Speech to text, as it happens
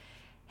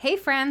Hey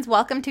friends,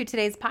 welcome to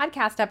today's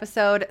podcast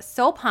episode.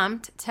 So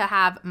pumped to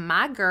have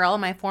my girl,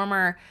 my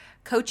former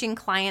coaching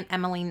client,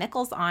 Emily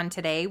Nichols, on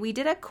today. We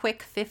did a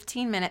quick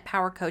 15-minute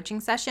power coaching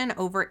session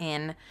over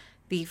in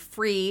the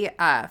free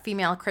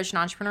female Christian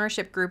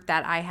entrepreneurship group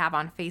that I have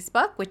on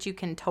Facebook, which you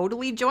can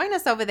totally join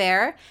us over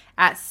there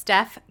at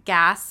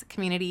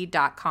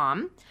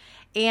stephgasscommunity.com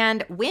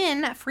and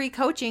win free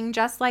coaching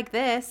just like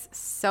this.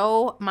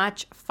 So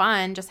much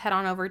fun. Just head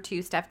on over to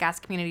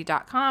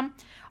stephgasscommunity.com.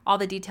 All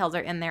the details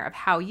are in there of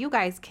how you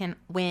guys can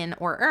win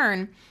or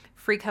earn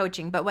free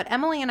coaching. But what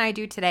Emily and I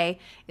do today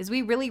is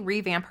we really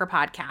revamp her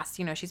podcast.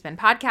 You know, she's been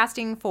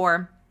podcasting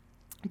for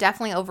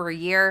definitely over a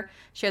year.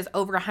 She has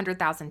over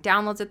 100,000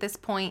 downloads at this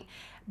point.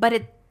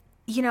 But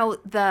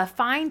the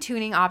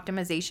fine-tuning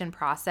optimization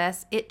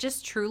process, it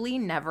just truly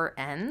never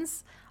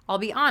ends. I'll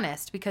be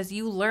honest, because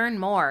you learn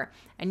more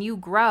and you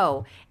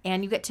grow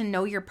and you get to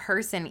know your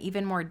person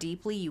even more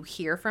deeply. You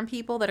hear from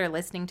people that are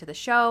listening to the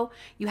show.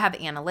 You have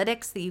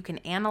analytics that you can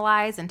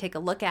analyze and take a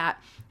look at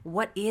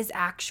what is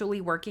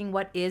actually working,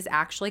 what is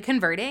actually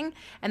converting.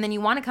 And then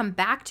you want to come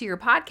back to your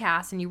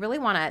podcast and you really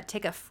want to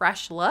take a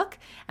fresh look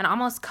and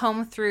almost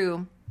comb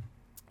through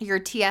your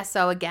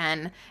TSO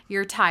again,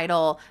 your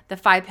title, the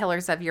 5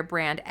 pillars of your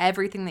brand,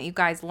 everything that you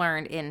guys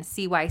learned in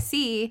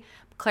CYC,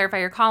 Clarify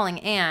Your Calling,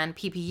 and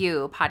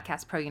PPU,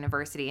 Podcast Pro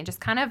University, and just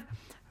kind of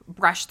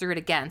brush through it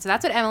again. So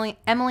that's what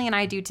Emily and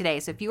I do today.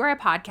 So if you are a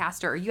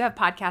podcaster or you have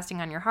podcasting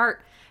on your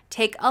heart,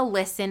 take a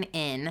listen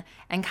in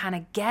and kind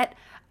of get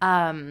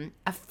a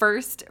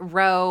front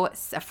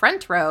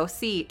row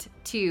seat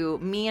to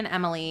me and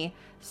Emily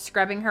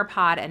scrubbing her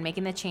pod and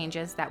making the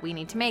changes that we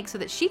need to make so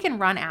that she can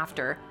run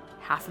after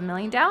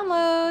 500,000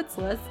 downloads.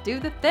 Let's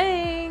do the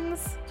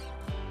things.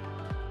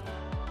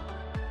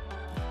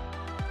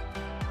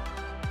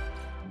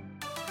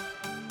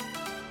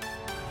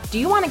 Do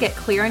you want to get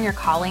clear on your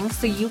calling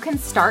so you can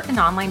start an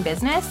online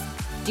business?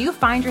 Do you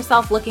find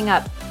yourself looking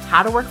up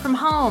how to work from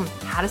home,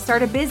 how to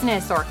start a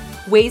business, or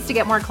ways to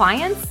get more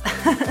clients?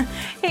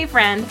 Hey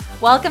friend,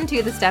 welcome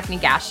to the Stephanie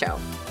Gass Show.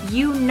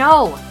 You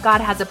know God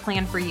has a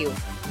plan for you,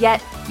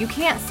 yet you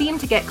can't seem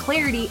to get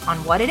clarity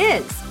on what it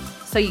is.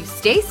 So you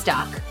stay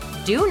stuck,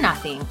 do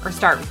nothing, or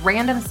start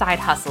random side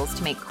hustles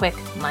to make quick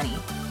money.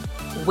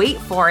 Wait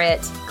for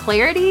it.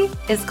 Clarity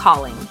is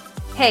calling.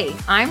 Hey,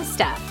 I'm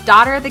Steph,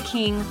 daughter of the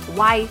king,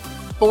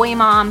 wife, boy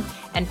mom,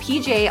 and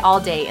PJ all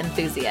day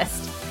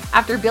enthusiast.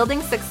 After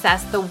building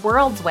success the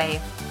world's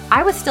way,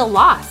 I was still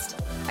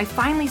lost. I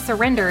finally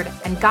surrendered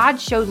and God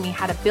showed me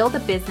how to build a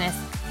business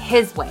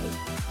His way.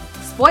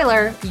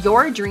 Spoiler,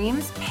 your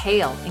dreams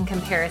pale in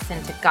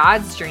comparison to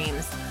God's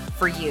dreams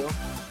for you.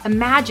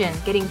 Imagine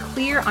getting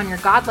clear on your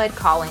God-led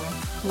calling,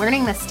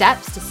 learning the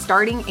steps to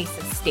starting a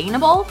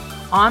sustainable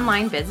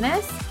online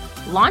business,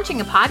 launching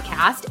a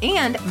podcast,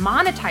 and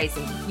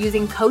monetizing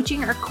using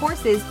coaching or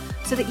courses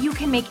so that you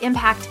can make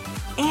impact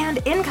and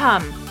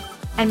income.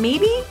 And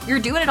maybe you're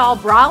doing it all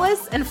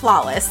braless and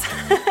flawless.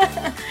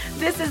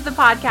 This is the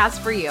podcast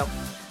for you.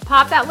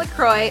 Pop that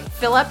LaCroix,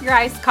 fill up your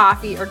iced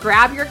coffee, or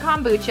grab your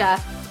kombucha.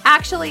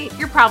 Actually,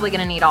 you're probably going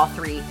to need all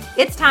 3.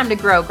 It's time to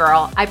grow,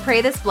 girl. I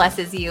pray this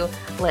blesses you.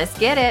 Let's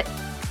get it.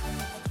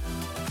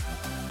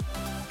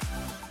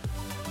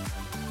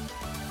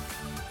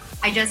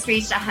 I just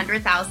reached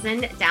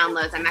 100,000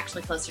 downloads. I'm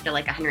actually closer to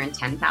like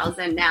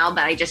 110,000 now,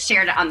 but I just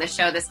shared it on the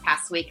show this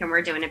past week, and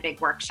we're doing a big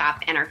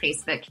workshop in our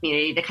Facebook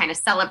community to kind of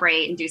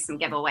celebrate and do some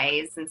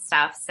giveaways and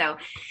stuff. So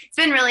it's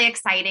been really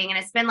exciting. And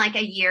it's been like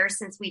a year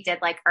since we did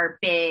like our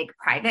big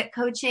private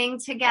coaching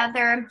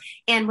together.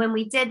 And when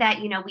we did that,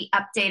 we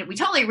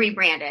totally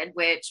rebranded,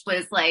 which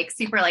was like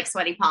super like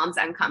sweaty palms,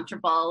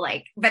 uncomfortable,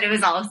 but it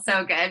was all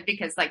so good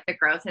because like the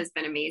growth has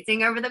been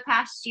amazing over the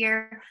past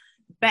year.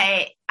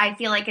 But I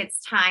feel like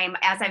it's time,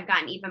 as I've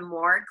gotten even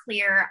more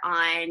clear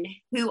on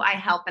who I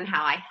help and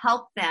how I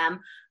help them,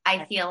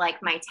 I feel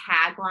like my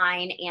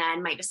tagline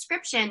and my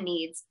description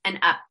needs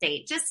an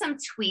update, just some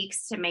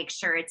tweaks to make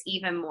sure it's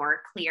even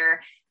more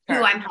clear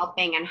who I'm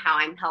helping and how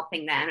I'm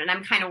helping them. And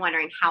I'm kind of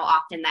wondering how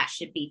often that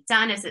should be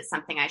done. Is it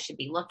something I should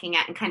be looking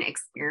at and kind of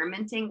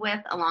experimenting with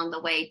along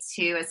the way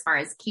too, as far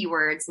as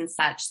keywords and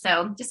such?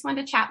 So just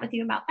wanted to chat with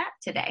you about that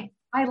today.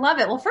 I love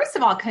it. Well, first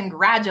of all,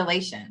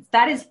 congratulations.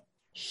 That is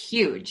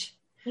huge.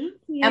 Thank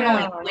you.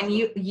 Emily, when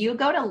you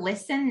go to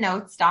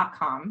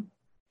listennotes.com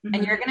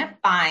and you're going to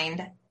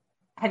find,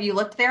 have you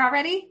looked there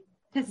already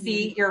to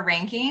see your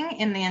ranking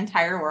in the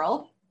entire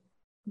world?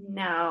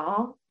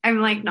 No, I'm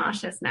like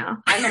nauseous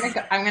now.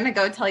 I'm going to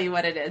go tell you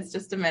what it is.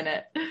 Just a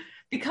minute.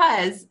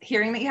 Because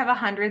hearing that you have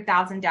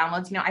 100,000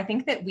 downloads, I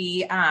think that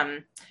we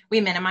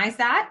minimize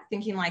that,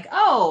 thinking like,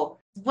 oh,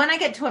 when I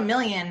get to 1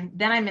 million,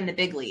 then I'm in the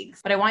big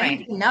leagues. But I want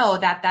you to know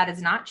that that is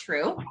not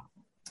true.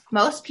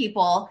 Most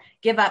people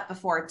give up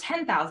before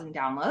 10,000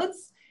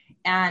 downloads.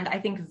 And I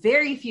think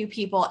very few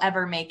people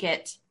ever make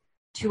it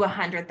to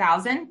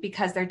 100,000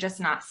 because they're just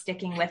not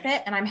sticking with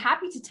it. And I'm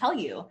happy to tell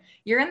you,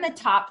 you're in the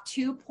top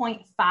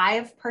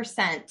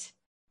 2.5%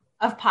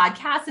 of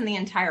podcasts in the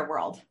entire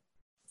world.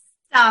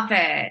 Stop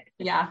it.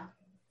 Yeah.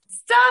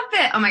 Stop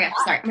it. Oh my gosh.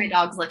 Sorry. My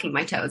dog's licking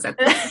my toes. You're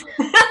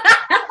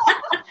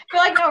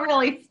like, no,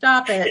 really,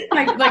 stop it.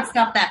 Like,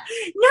 stop that.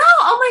 No.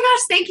 Oh my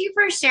gosh. Thank you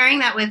for sharing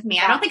that with me.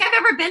 Yeah. I don't think I've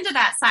ever been to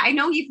that site. I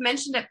know you've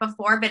mentioned it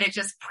before, but it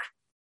just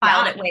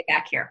filed it way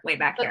back here.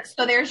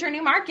 So there's your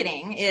new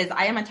marketing is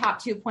I am a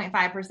top 2.5%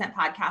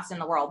 podcast in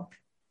the world.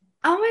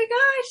 Oh my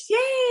gosh.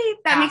 Yay.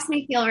 That makes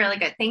me feel really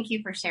good. Thank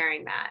you for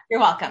sharing that. You're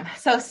welcome.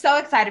 So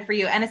excited for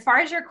you. And as far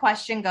as your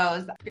question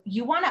goes,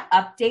 you want to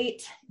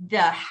update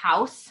the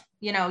house,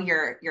 you know,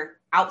 your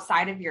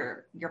outside of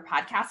your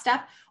podcast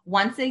stuff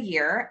once a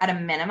year at a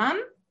minimum.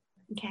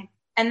 Okay.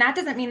 And that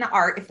doesn't mean the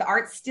art. If the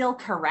art's still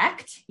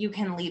correct, you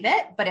can leave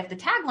it. But if the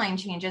tagline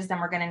changes, then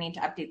we're going to need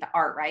to update the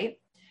art, right?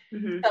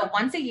 Mm-hmm. So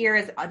once a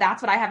year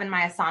that's what I have in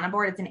my Asana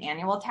board. It's an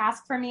annual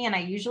task for me. And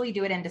I usually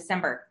do it in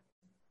December.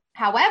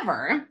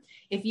 However,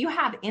 if you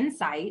have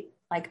insight,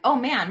 like, oh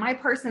man, my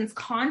person's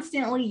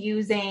constantly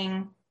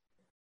using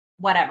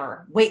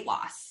whatever, weight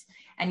loss,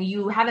 and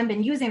you haven't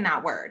been using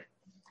that word,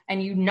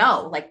 and you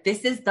know, like,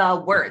 this is the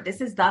word, this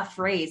is the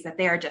phrase that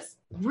they are just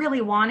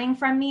really wanting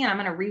from me, and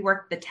I'm going to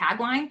rework the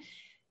tagline,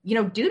 you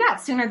know, do that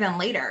sooner than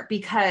later,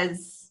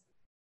 because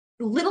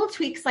little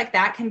tweaks like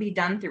that can be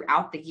done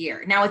throughout the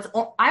year. Now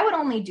I would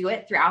only do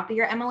it throughout the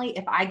year, Emily,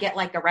 if I get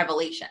like a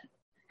revelation.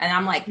 And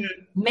I'm like,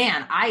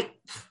 man,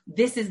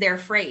 this is their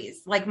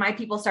phrase. Like my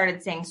people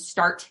started saying,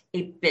 start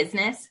a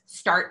business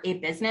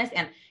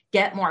and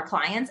get more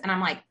clients. And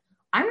I'm like,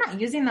 I'm not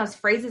using those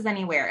phrases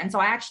anywhere. And so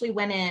I actually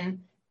went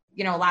in,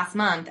 you know, last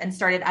month and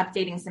started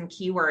updating some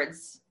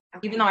keywords,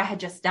 even though I had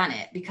just done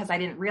it, because I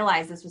didn't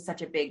realize this was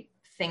such a big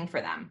thing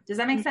for them. Does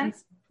that make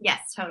sense?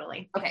 Yes,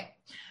 totally. Okay.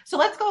 So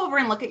let's go over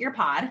and look at your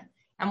pod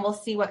and we'll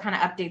see what kind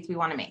of updates we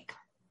want to make.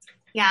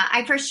 Yeah,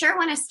 I for sure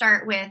want to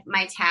start with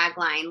my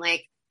tagline.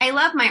 Like, I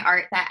love my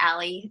art that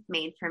Allie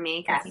made for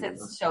me. Yes,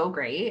 it's so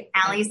great.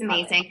 Allie's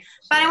amazing.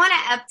 But I want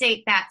to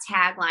update that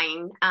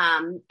tagline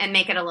and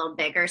make it a little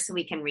bigger so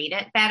we can read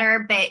it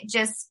better. But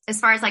just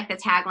as far as like the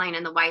tagline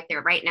and the white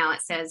there, right now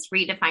it says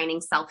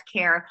redefining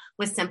self-care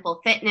with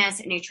simple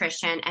fitness,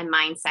 nutrition, and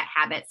mindset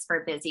habits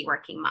for busy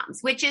working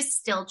moms, which is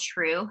still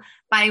true.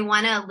 But I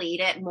want to lead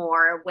it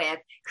more with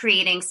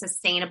creating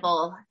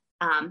sustainable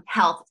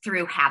health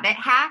through habit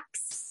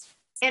hacks.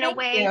 In a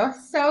way,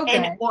 so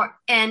good.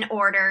 In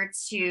order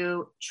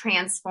to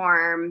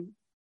transform,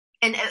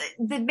 and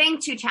the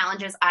main two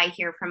challenges I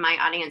hear from my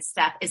audience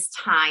stuff is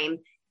time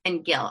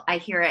and guilt. I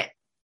hear it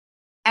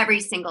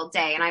every single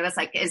day. And I was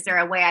like, is there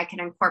a way I can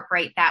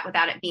incorporate that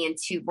without it being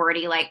too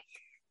wordy? Like,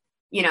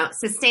 you know,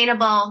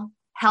 sustainable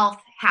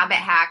health habit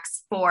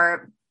hacks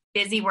for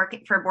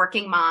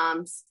working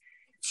moms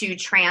to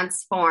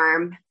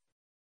transform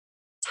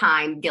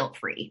time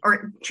guilt-free,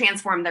 or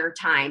transform their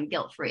time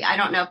guilt-free. I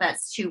don't know if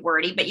that's too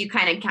wordy, but you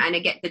kind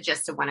of get the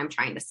gist of what I'm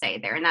trying to say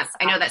there. And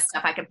I know that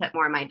stuff I could put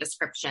more in my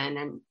description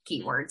and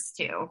keywords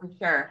too. For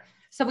sure.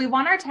 So we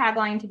want our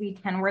tagline to be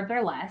 10 words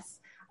or less.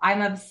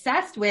 I'm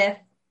obsessed with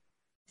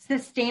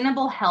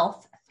sustainable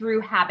health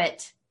through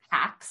habit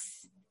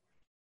hacks.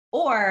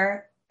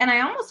 And I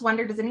almost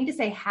wonder, does it need to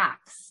say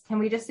hacks? Can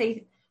we just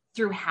say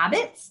through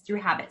habits,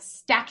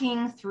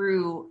 stacking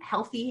through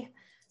healthy,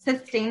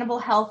 sustainable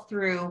health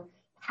through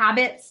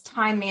habits,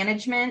 time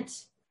management.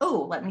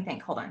 Oh, let me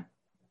think. Hold on.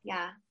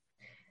 Yeah.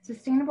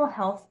 Sustainable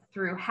health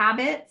through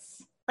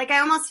habits. Like I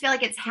almost feel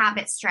like it's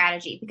habit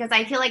strategy, because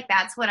I feel like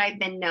that's what I've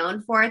been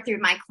known for through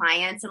my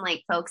clients and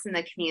like folks in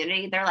the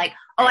community. They're like,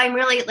 oh, I'm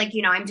really like,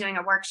 you know, I'm doing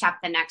a workshop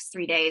the next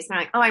 3 days. And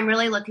I'm like, oh, I'm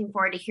really looking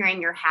forward to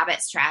hearing your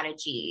habit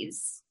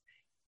strategies.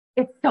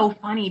 It's so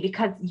funny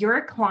because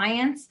your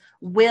clients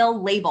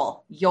will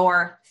label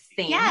your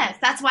thing. Yes.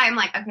 That's why I'm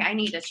like, okay, I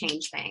need to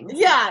change things.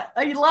 Yeah.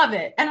 I love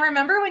it. And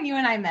remember when you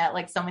and I met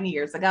like so many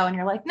years ago and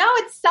you're like, no,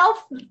 it's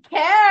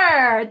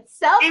self-care. It's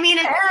self-care. I mean,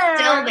 it's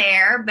still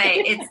there, but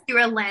it's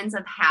through a lens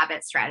of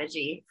habit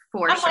strategy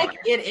for sure. Like,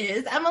 it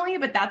is, Emily,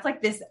 but that's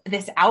like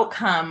this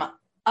outcome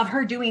of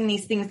her doing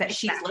these things that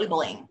she's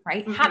labeling,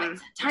 right? Mm-hmm.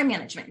 Habits, time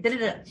management.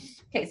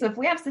 Okay. So if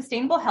we have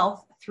sustainable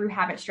health through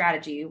habit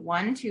strategy,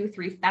 1, 2,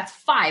 3, that's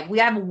 5. We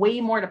have way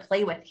more to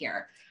play with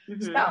here.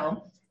 Mm-hmm.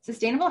 So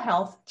sustainable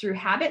health through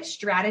habit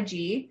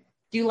strategy.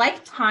 Do you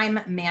like time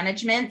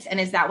management?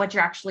 And is that what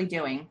you're actually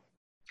doing?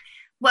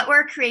 What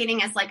we're creating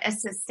is like a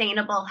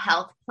sustainable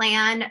health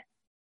plan,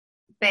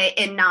 but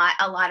in not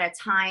a lot of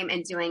time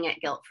and doing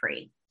it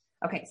guilt-free.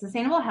 Okay.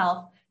 Sustainable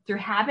health through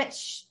habit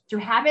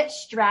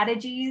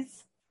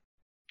strategies.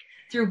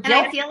 And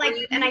I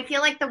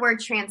feel like the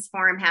word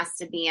transform has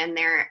to be in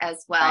there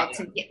as well, right?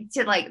 to get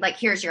to like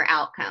here's your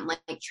outcome,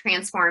 like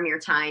transform your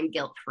time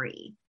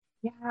guilt-free.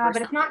 Yeah,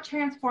 but it's not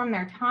transform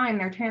their time,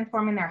 they're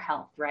transforming their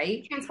health,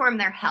 right? Transform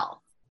their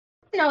health.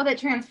 Know that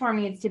transform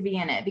needs to be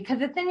in it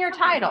because it's in your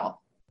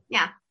title.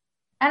 Yeah.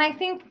 And I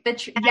think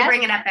that I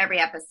bring it up every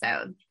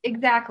episode.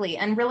 Exactly.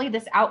 And really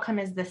this outcome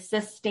is the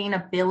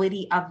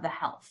sustainability of the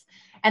health.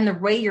 And the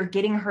way you're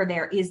getting her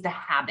there is the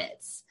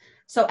habits.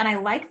 So, and I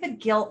like the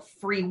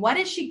guilt-free. What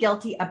is she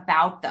guilty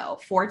about though?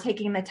 For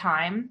taking the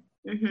time?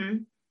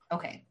 Mm-hmm.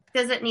 Okay.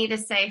 Does it need to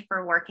say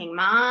for working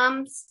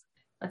moms?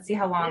 Let's see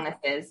how long this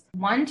is.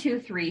 1, 2,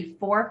 3,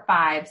 4,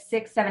 5,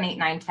 6, 7, 8,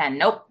 9, 10.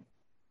 Nope.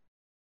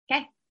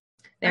 Okay.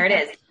 There it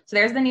is. So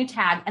there's the new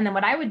tag. And then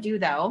what I would do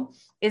though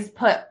is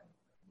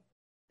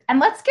and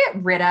let's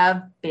get rid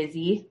of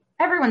busy.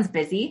 Everyone's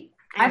busy.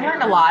 I've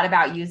learned a lot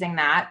about using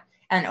that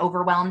and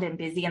overwhelmed and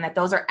busy, and that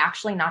those are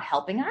actually not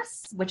helping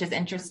us, which is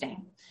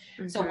interesting.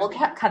 Mm-hmm. So we'll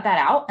cut that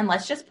out, and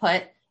let's just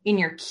put in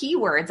your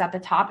keywords at the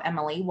top,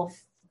 Emily,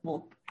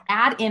 we'll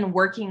add in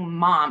working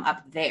mom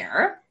up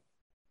there.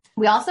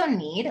 We also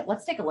need,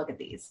 let's take a look at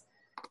these.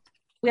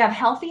 We have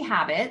healthy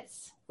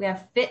habits. We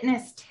have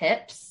fitness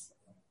tips,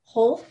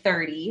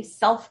 Whole30,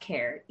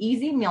 self-care,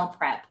 easy meal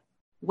prep,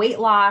 weight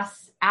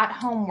loss,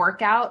 at-home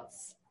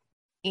workouts,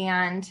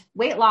 and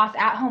weight loss,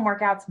 at-home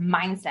workouts,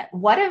 mindset.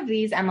 What of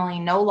these, Emily,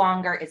 no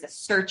longer is a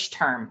search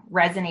term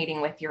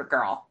resonating with your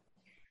girl?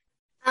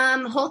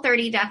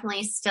 Whole30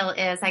 definitely still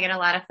is. I get a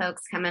lot of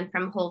folks coming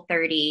from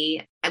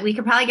Whole30. We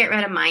could probably get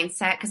rid of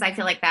mindset because I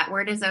feel like that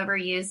word is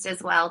overused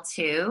as well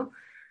too.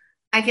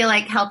 I feel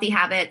like healthy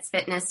habits,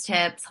 fitness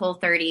tips,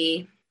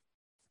 Whole30,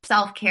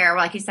 self-care,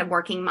 like you said,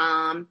 working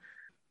mom,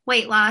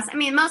 weight loss. I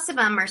mean, most of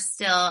them are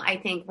still, I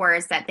think,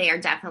 words that they are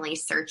definitely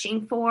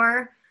searching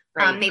for.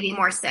 Right. Maybe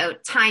more so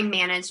time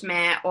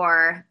management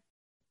or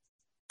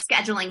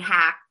scheduling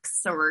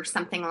hacks or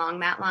something along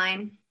that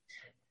line.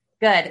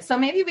 Good. So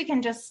maybe we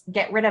can just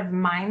get rid of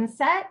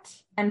mindset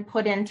and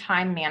put in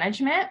time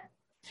management.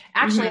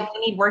 Actually, we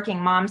need working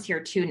moms here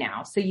too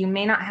now. So you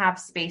may not have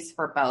space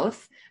for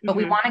both, but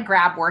we want to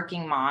grab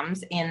working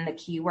moms in the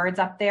keywords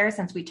up there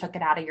since we took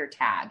it out of your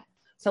tag.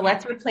 So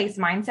let's replace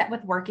mindset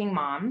with working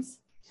moms.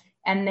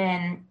 And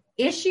then,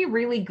 is she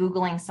really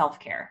Googling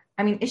self-care?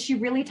 I mean, is she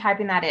really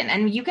typing that in?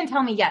 And you can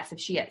tell me yes if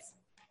she is.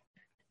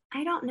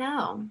 I don't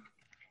know.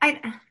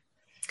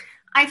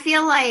 I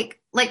feel like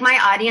my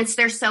audience,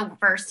 they're so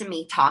versed in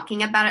me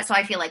talking about it. So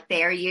I feel like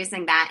they're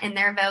using that in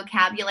their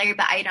vocabulary,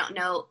 but I don't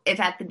know if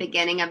at the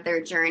beginning of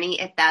their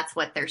journey, if that's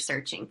what they're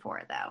searching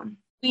for though.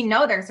 We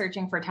know they're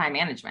searching for time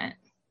management.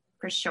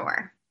 For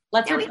sure.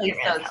 Let's replace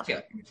those two.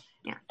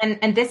 Yeah.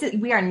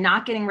 And we are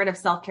not getting rid of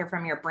self-care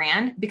from your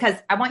brand, because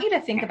I want you to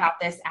think about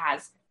this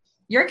as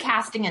you're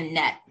casting a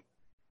net.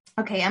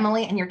 Okay,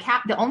 Emily, and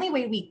the only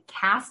way we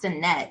cast a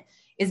net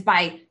is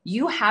by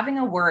you having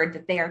a word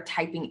that they are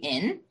typing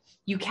in.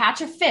 You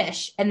catch a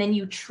fish and then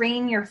you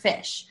train your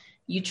fish.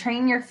 You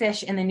train your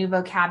fish in the new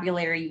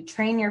vocabulary. You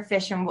train your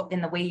fish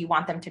in the way you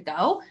want them to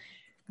go.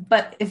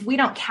 But if we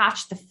don't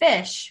catch the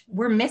fish,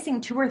 we're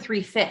missing 2 or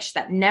 3 fish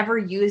that never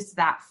used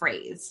that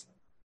phrase.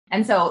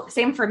 And so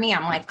same for me.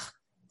 I'm like,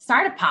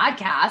 start a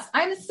podcast.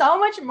 I'm so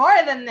much more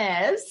than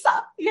this,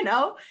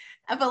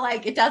 but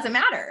like, it doesn't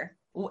matter.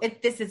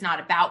 This is not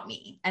about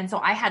me. And so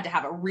I had to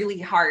have a really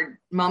hard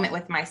moment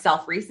with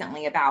myself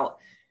recently about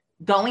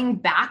going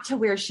back to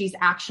where she's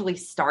actually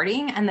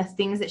starting and the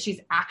things that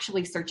she's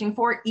actually searching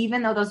for,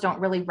 even though those don't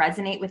really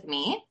resonate with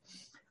me.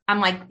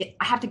 I'm like,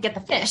 I have to get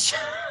the fish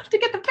to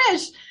get the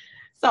fish.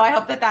 So I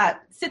hope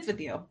that sits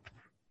with you.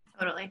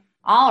 Totally.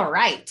 All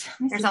right.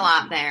 There's a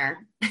lot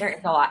there. There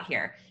is a lot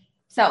here.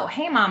 So,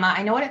 hey mama,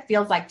 I know what it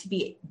feels like to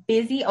be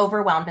busy,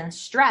 overwhelmed, and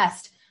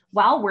stressed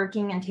while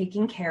working and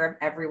taking care of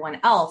everyone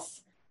else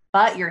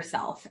but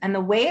yourself, and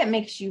the way it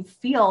makes you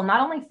feel, not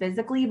only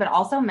physically, but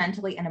also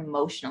mentally and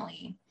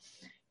emotionally.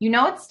 You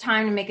know, it's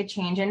time to make a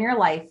change in your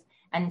life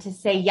and to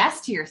say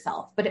yes to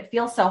yourself, but it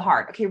feels so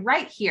hard. Okay,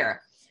 right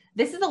here.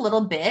 This is a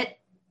little bit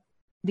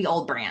the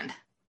old brand.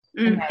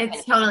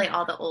 It's totally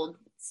all the old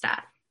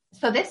stuff.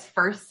 So this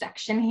first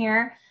section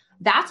here,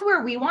 that's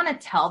where we want to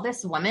tell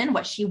this woman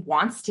what she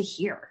wants to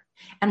hear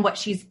and what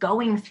she's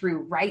going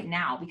through right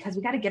now, because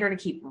we got to get her to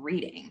keep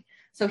reading.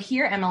 So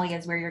here, Emily,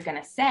 is where you're going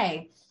to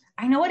say,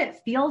 I know what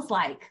it feels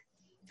like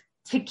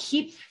to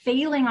keep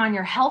failing on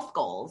your health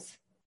goals,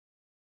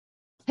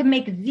 to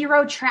make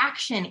zero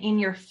traction in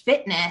your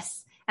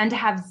fitness, and to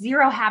have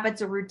zero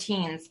habits or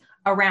routines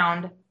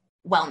around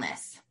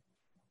wellness.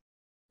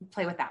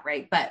 Play with that,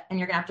 right? And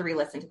you're going to have to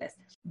re-listen to this.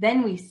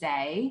 Then we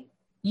say,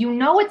 you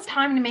know, it's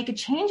time to make a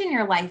change in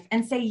your life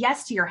and say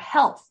yes to your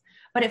health,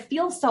 but it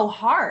feels so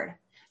hard.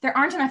 There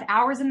aren't enough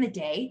hours in the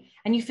day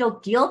and you feel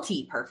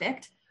guilty.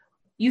 Perfect.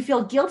 You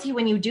feel guilty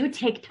when you do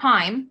take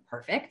time,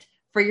 perfect,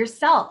 for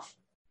yourself.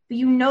 But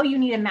you know you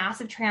need a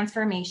massive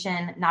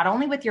transformation, not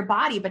only with your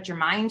body, but your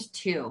mind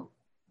too.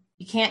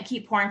 You can't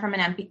keep pouring from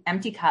an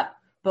empty cup,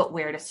 but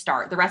where to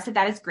start. The rest of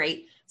that is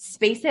great.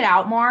 Space it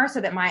out more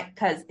so that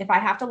because if I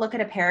have to look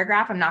at a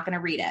paragraph, I'm not going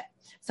to read it.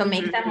 So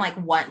make them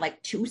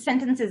like 2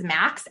 sentences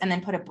max and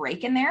then put a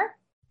break in there.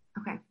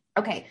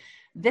 Okay.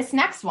 This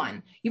next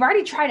one, you've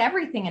already tried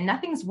everything and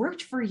nothing's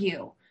worked for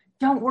you.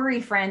 Don't worry,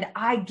 friend.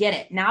 I get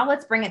it. Now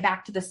let's bring it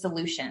back to the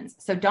solutions.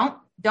 So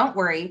don't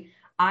worry.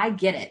 I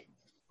get it.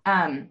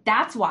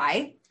 That's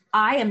why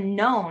I am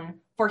known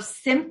for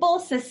simple,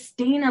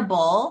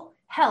 sustainable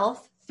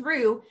health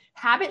through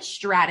habit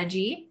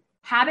strategy,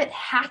 habit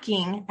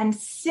hacking, and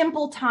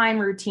simple time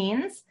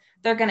routines.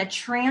 They're going to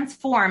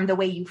transform the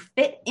way you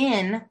fit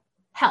in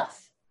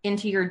health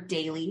into your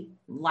daily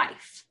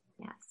life.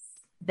 Yes.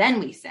 Then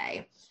we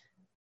say,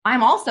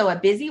 I'm also a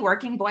busy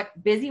working boy,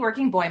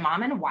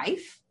 mom and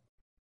wife.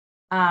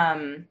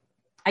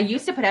 I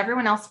used to put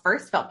everyone else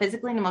first, felt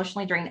physically and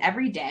emotionally drained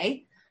every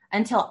day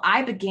until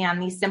I began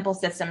these simple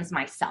systems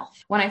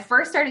myself. When I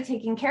first started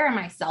taking care of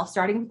myself,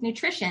 starting with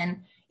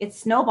nutrition, it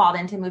snowballed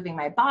into moving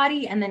my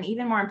body. And then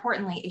even more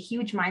importantly, a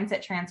huge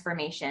mindset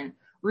transformation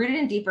rooted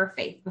in deeper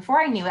faith. Before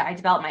I knew it, I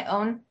developed my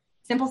own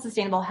simple,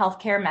 sustainable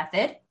healthcare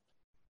method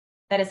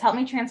that has helped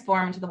me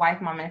transform into the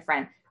wife, mom, and a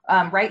friend.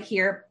 Right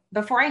here,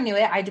 before I knew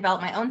it, I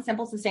developed my own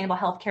simple, sustainable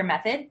healthcare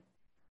method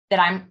that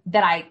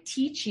I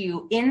teach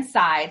you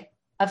inside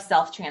of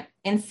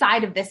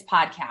inside of this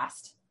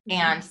podcast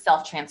and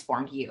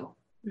self-transformed you.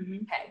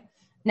 Okay.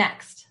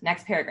 Next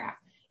paragraph.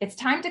 It's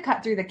time to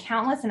cut through the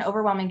countless and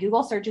overwhelming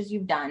Google searches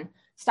you've done.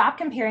 Stop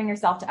comparing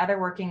yourself to other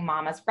working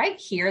mamas. Right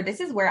here, this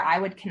is where I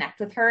would connect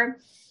with her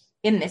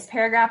in this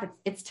paragraph.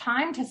 It's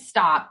time to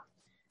stop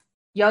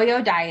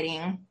yo-yo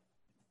dieting,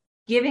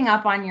 giving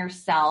up on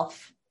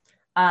yourself,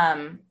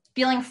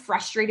 feeling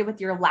frustrated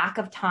with your lack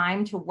of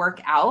time to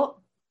work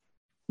out,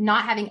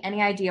 not having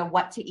any idea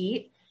what to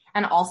eat,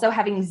 and also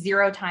having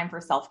zero time for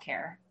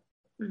self-care.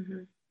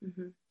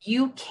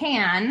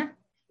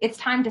 It's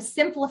time to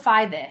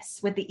simplify this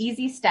with the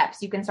easy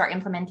steps you can start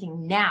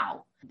implementing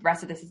now. The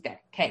rest of this is good.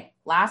 Okay,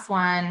 last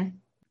one.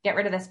 Get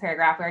rid of this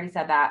paragraph. We already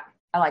said that.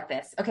 I like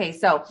this. Okay,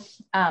 so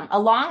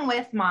along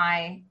with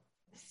my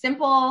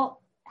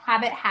simple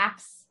habit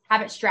hacks,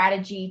 habit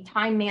strategy,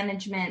 time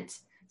management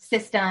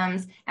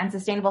systems, and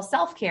sustainable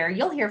self-care,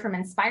 you'll hear from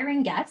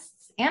inspiring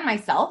guests and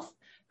myself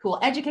who will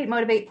educate,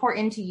 motivate, pour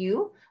into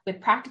you with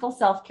practical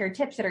self-care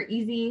tips that are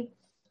easy,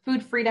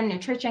 food freedom,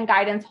 nutrition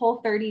guidance,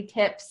 Whole30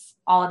 tips,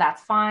 all of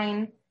that's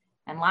fine.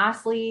 And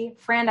lastly,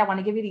 friend, I want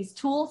to give you these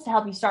tools to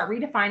help you start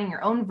redefining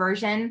your own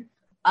version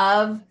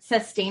of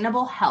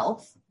sustainable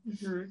health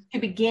to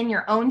begin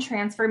your own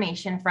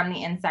transformation from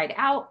the inside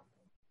out.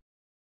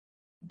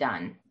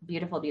 Done.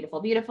 Beautiful, beautiful,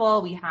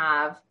 beautiful. We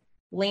have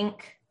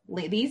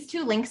these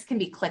 2 links can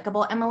be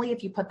clickable, Emily,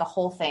 if you put the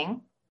whole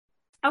thing.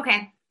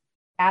 Okay.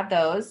 Add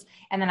those.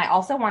 And then I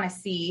also want to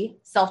see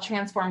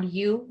Self-Transformed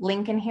You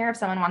link in here if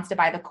someone wants to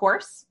buy the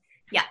course.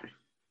 Yeah.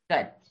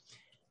 Good.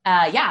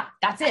 Yeah,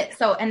 that's it.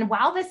 So, and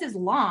while this is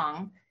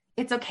long,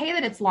 it's okay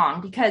that it's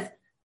long because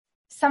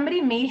somebody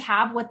may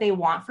have what they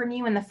want from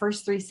you in the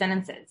first 3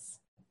 sentences.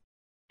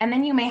 And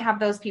then you may have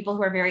those people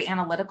who are very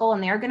analytical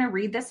and they're going to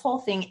read this whole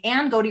thing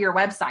and go to your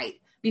website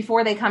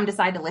before they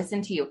decide to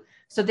listen to you.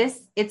 So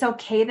it's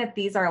okay that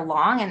these are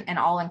long and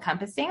all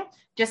encompassing.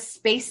 Just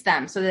space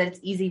them so that it's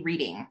easy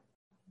reading.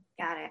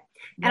 Got it.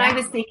 And I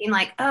was thinking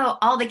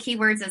all the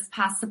keywords as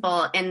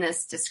possible in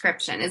this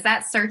description. Is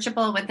that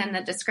searchable within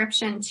the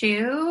description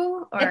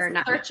too, or it's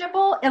not?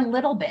 Searchable a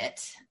little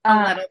bit.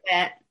 A little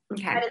bit.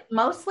 Okay. But it's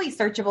mostly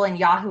searchable in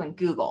Yahoo and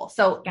Google.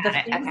 So the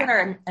things that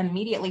are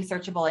immediately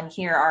searchable in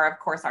here are, of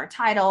course, our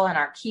title and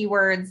our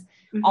keywords,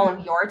 all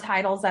of your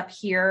titles up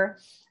here,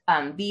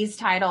 these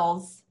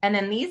titles. And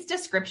then these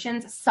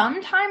descriptions,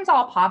 sometimes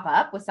I'll pop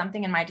up with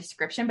something in my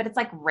description, but it's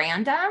like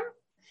random.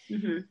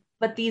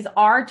 But these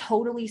are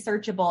totally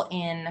searchable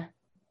in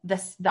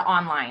the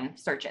online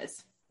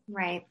searches.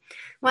 Right.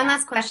 One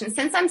last question.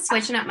 Since I'm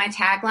switching up my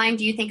tagline,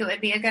 do you think it would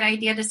be a good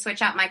idea to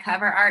switch out my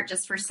cover art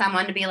just for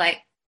someone to be like,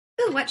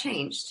 ooh, what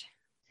changed?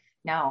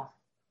 No.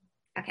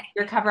 Okay.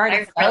 Your cover art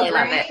is I really so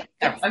love great. it.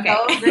 It's Okay.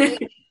 so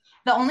great.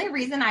 The only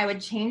reason I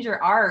would change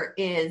your art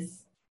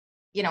is,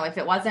 if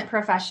it wasn't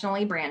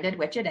professionally branded,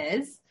 which it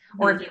is,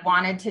 or if you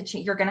wanted to,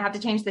 you're going to have to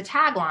change the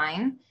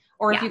tagline,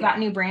 or if you got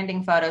new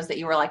branding photos that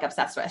you were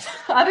obsessed with.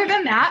 Other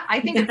than that,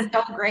 I think it's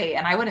so great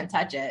and I wouldn't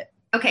touch it.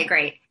 Okay,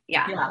 great.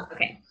 Yeah.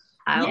 Okay.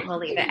 We'll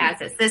leave it as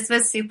is. This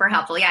was super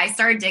helpful. Yeah, I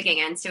started digging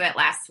into it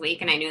last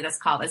week and I knew this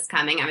call was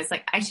coming. I was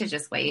like, I should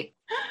just wait.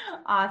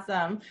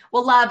 Awesome.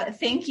 Well, love,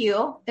 thank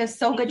you. It's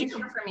so good to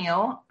hear from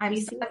you. I'm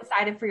so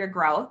excited for your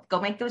growth.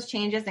 Go make those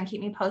changes and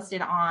keep me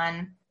posted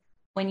on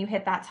when you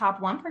hit that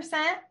top 1%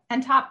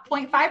 and top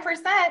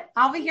 0.5%.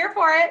 I'll be here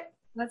for it.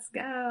 Let's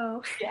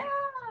go. Yeah.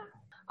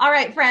 All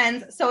right,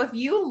 friends. So if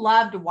you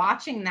loved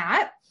watching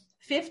that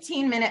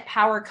 15-minute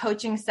power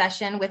coaching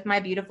session with my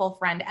beautiful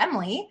friend,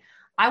 Emily,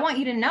 I want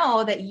you to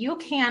know that you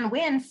can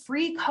win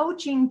free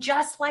coaching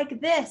just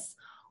like this.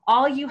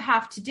 All you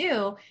have to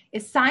do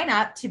is sign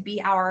up to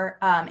be our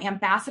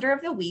ambassador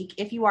of the week.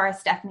 If you are a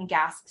Stephanie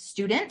Gass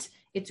student,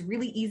 it's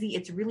really easy.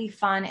 It's really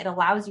fun. It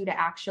allows you to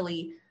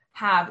actually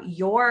have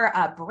your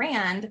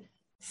brand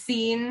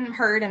seen,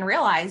 heard, and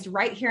realized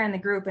right here in the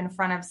group in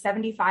front of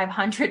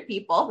 7,500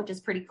 people, which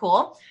is pretty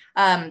cool.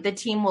 The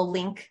team will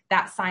link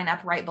that sign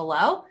up right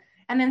below.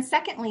 And then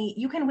secondly,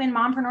 you can win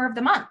Mompreneur of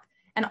the Month.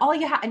 And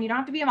and you don't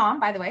have to be a mom,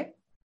 by the way.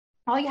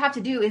 All you have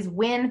to do is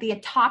win the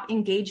top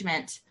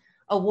engagement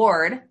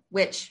award,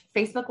 which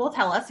Facebook will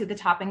tell us who the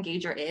top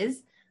engager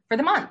is for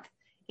the month.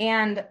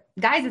 And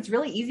guys, it's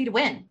really easy to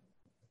win.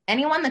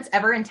 Anyone that's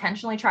ever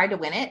intentionally tried to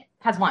win it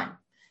has won.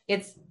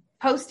 It's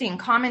posting,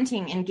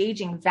 commenting,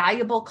 engaging,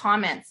 valuable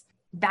comments,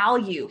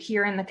 value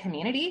here in the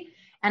community.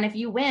 And if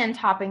you win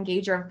top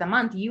engager of the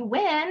month, you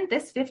win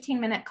this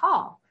 15-minute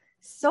call.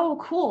 So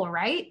cool,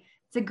 right?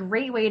 It's a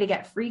great way to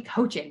get free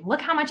coaching.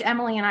 Look how much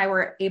Emily and I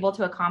were able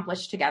to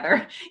accomplish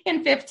together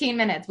in 15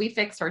 minutes. We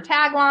fixed her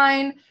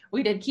tagline,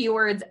 we did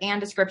keywords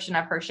and description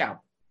of her show.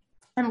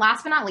 And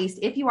last but not least,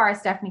 if you are a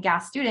Stephanie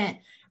Gass student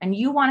and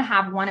you want to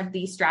have one of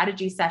these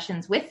strategy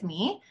sessions with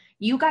me,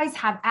 you guys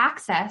have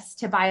access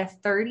to buy a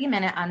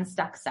 30-minute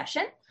unstuck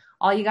session.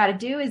 All you got to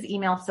do is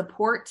email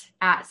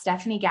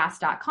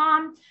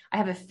support@stephaniegass.com. I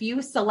have a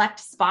few select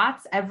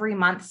spots every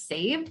month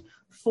saved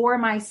for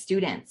my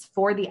students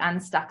for the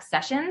unstuck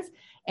sessions.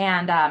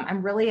 And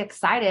I'm really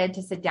excited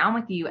to sit down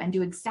with you and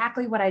do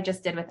exactly what I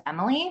just did with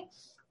Emily,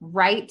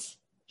 right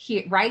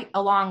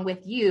along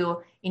with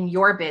you in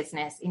your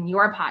business, in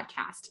your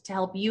podcast, to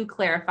help you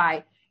clarify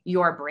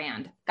your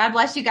brand. God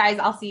bless you guys.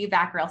 I'll see you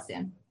back real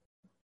soon.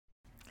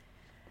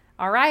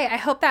 All right. I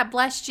hope that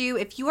blessed you.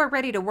 If you are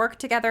ready to work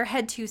together,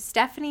 head to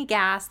Stephanie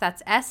Gass.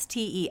 That's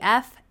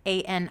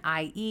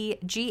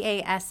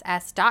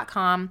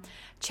STEPHANIEGASS.com.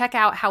 Check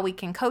out how we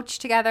can coach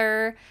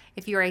together.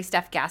 If you're a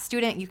Steph Gass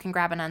student, you can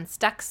grab an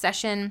unstuck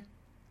session.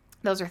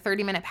 Those are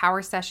 30-minute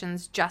power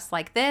sessions just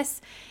like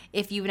this.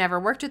 If you've never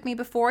worked with me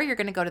before, you're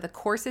going to go to the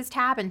courses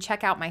tab and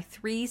check out my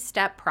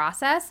 3-step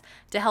process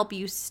to help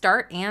you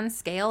start and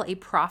scale a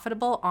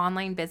profitable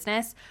online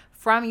business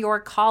from your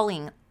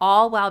calling,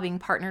 all while being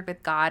partnered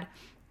with God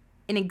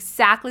in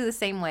exactly the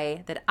same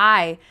way that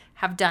I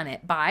have done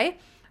it, by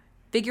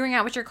figuring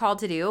out what you're called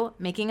to do,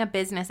 making a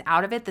business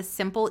out of it, the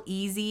simple,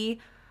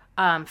 easy,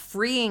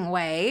 freeing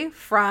way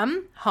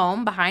from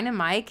home behind a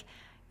mic,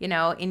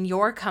 in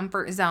your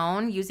comfort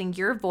zone, using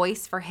your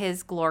voice for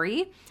His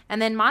glory,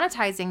 and then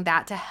monetizing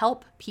that to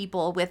help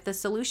people with the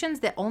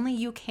solutions that only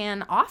you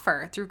can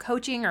offer through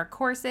coaching or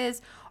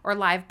courses or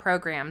live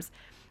programs.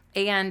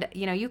 And,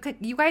 you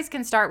guys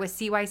can start with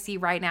CYC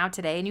right now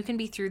today, and you can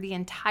be through the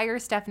entire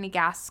Stephanie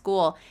Gass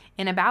school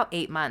in about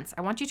 8 months.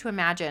 I want you to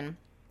imagine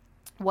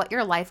what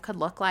your life could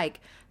look like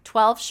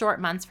 12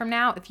 short months from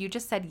now if you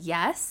just said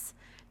yes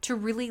to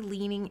really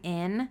leaning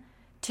in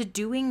to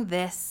doing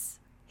this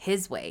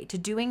His way, to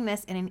doing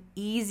this in an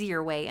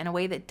easier way, in a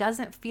way that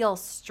doesn't feel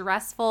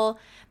stressful,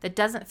 that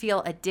doesn't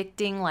feel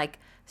addicting like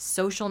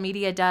social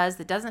media does,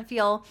 that doesn't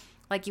feel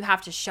like you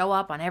have to show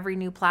up on every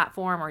new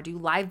platform or do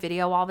live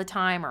video all the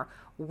time or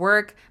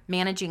work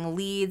managing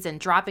leads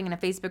and dropping into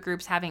Facebook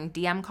groups, having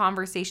DM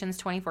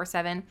conversations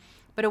 24/7,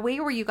 but a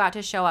way where you got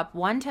to show up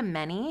one to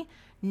many,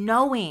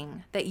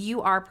 knowing that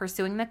you are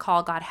pursuing the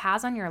call God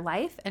has on your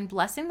life and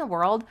blessing the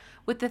world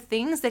with the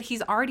things that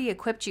He's already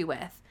equipped you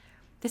with.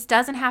 This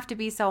doesn't have to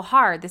be so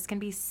hard. This can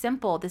be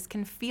simple. This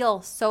can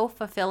feel so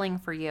fulfilling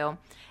for you.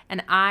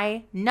 And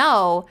I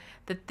know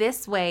that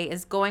this way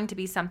is going to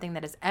be something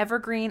that is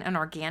evergreen and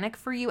organic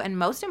for you, and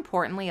most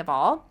importantly of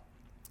all,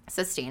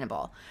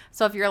 sustainable.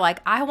 So if you're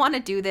like, I want to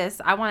do this,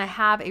 I want to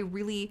have a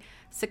really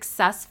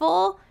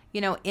successful,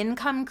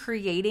 income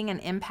creating and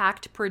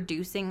impact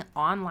producing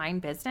online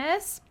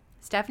business,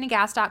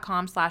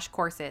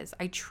 stephaniegass.com/courses.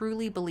 I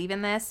truly believe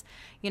in this.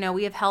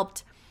 We have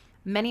helped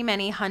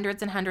many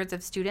hundreds and hundreds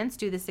of students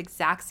do this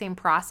exact same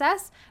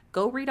process.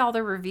 Go read all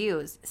the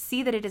reviews.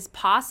 See that it is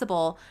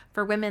possible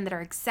for women that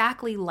are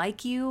exactly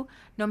like you,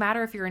 no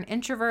matter if you're an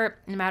introvert,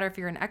 no matter if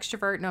you're an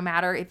extrovert, no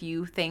matter if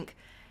you think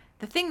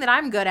the thing that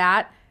I'm good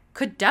at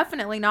could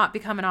definitely not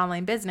become an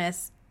online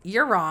business.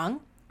 You're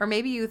wrong. Or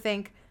maybe you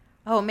think,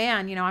 oh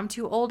man, I'm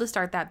too old to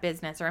start that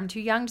business, or I'm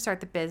too young to start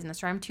the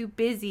business, or I'm too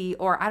busy,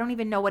 or I don't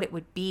even know what it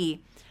would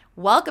be.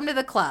 Welcome to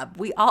the club.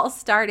 We all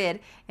started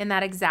in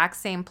that exact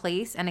same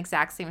place and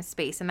exact same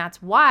space. And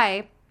that's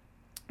why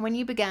when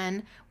you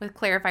begin with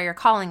Clarify Your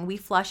Calling, we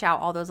flush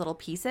out all those little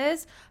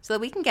pieces so that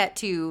we can get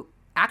to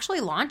actually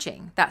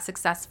launching that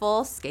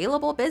successful,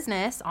 scalable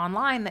business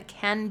online that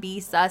can be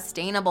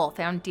sustainable,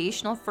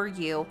 foundational for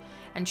you,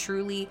 and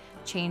truly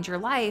change your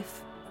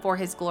life for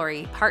His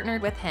glory,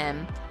 partnered with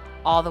Him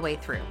all the way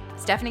through.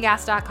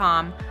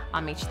 StephanieGass.com.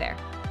 I'll meet you there.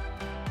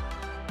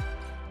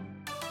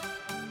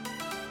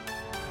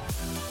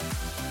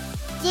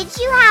 Did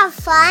you have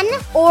fun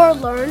or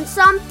learn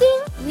something?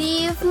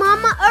 Leave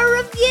Mama a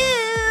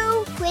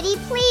review. Pretty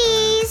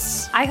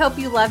please. I hope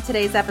you loved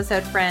today's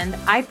episode, friend.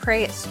 I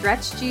pray it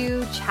stretched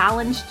you,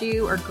 challenged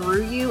you, or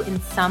grew you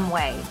in some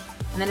way,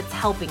 and that it's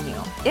helping you.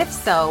 If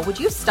so, would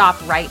you stop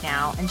right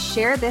now and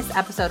share this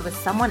episode with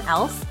someone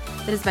else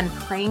that has been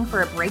praying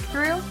for a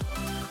breakthrough?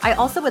 I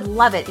also would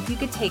love it if you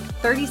could take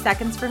 30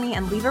 seconds for me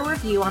and leave a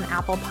review on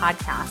Apple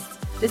Podcasts.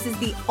 This is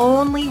the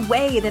only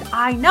way that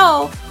I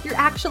know you're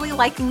actually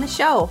liking the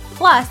show.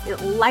 Plus,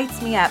 it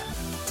lights me up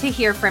to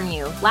hear from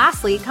you.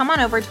 Lastly, come on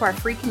over to our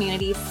free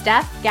community,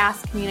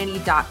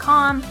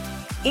 stephgasscommunity.com,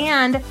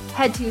 and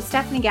head to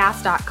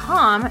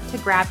stephaniegass.com to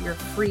grab your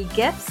free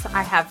gifts.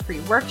 I have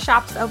free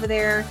workshops over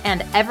there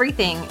and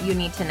everything you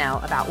need to know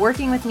about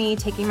working with me,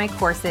 taking my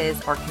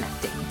courses, or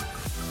connecting.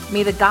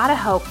 May the God of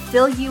hope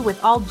fill you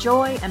with all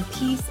joy and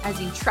peace as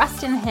you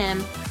trust in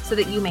Him, so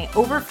that you may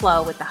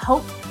overflow with the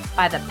hope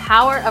by the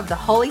power of the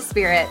Holy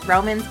Spirit.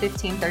 Romans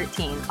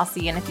 15:13. I'll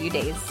see you in a few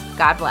days.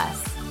 God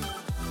bless.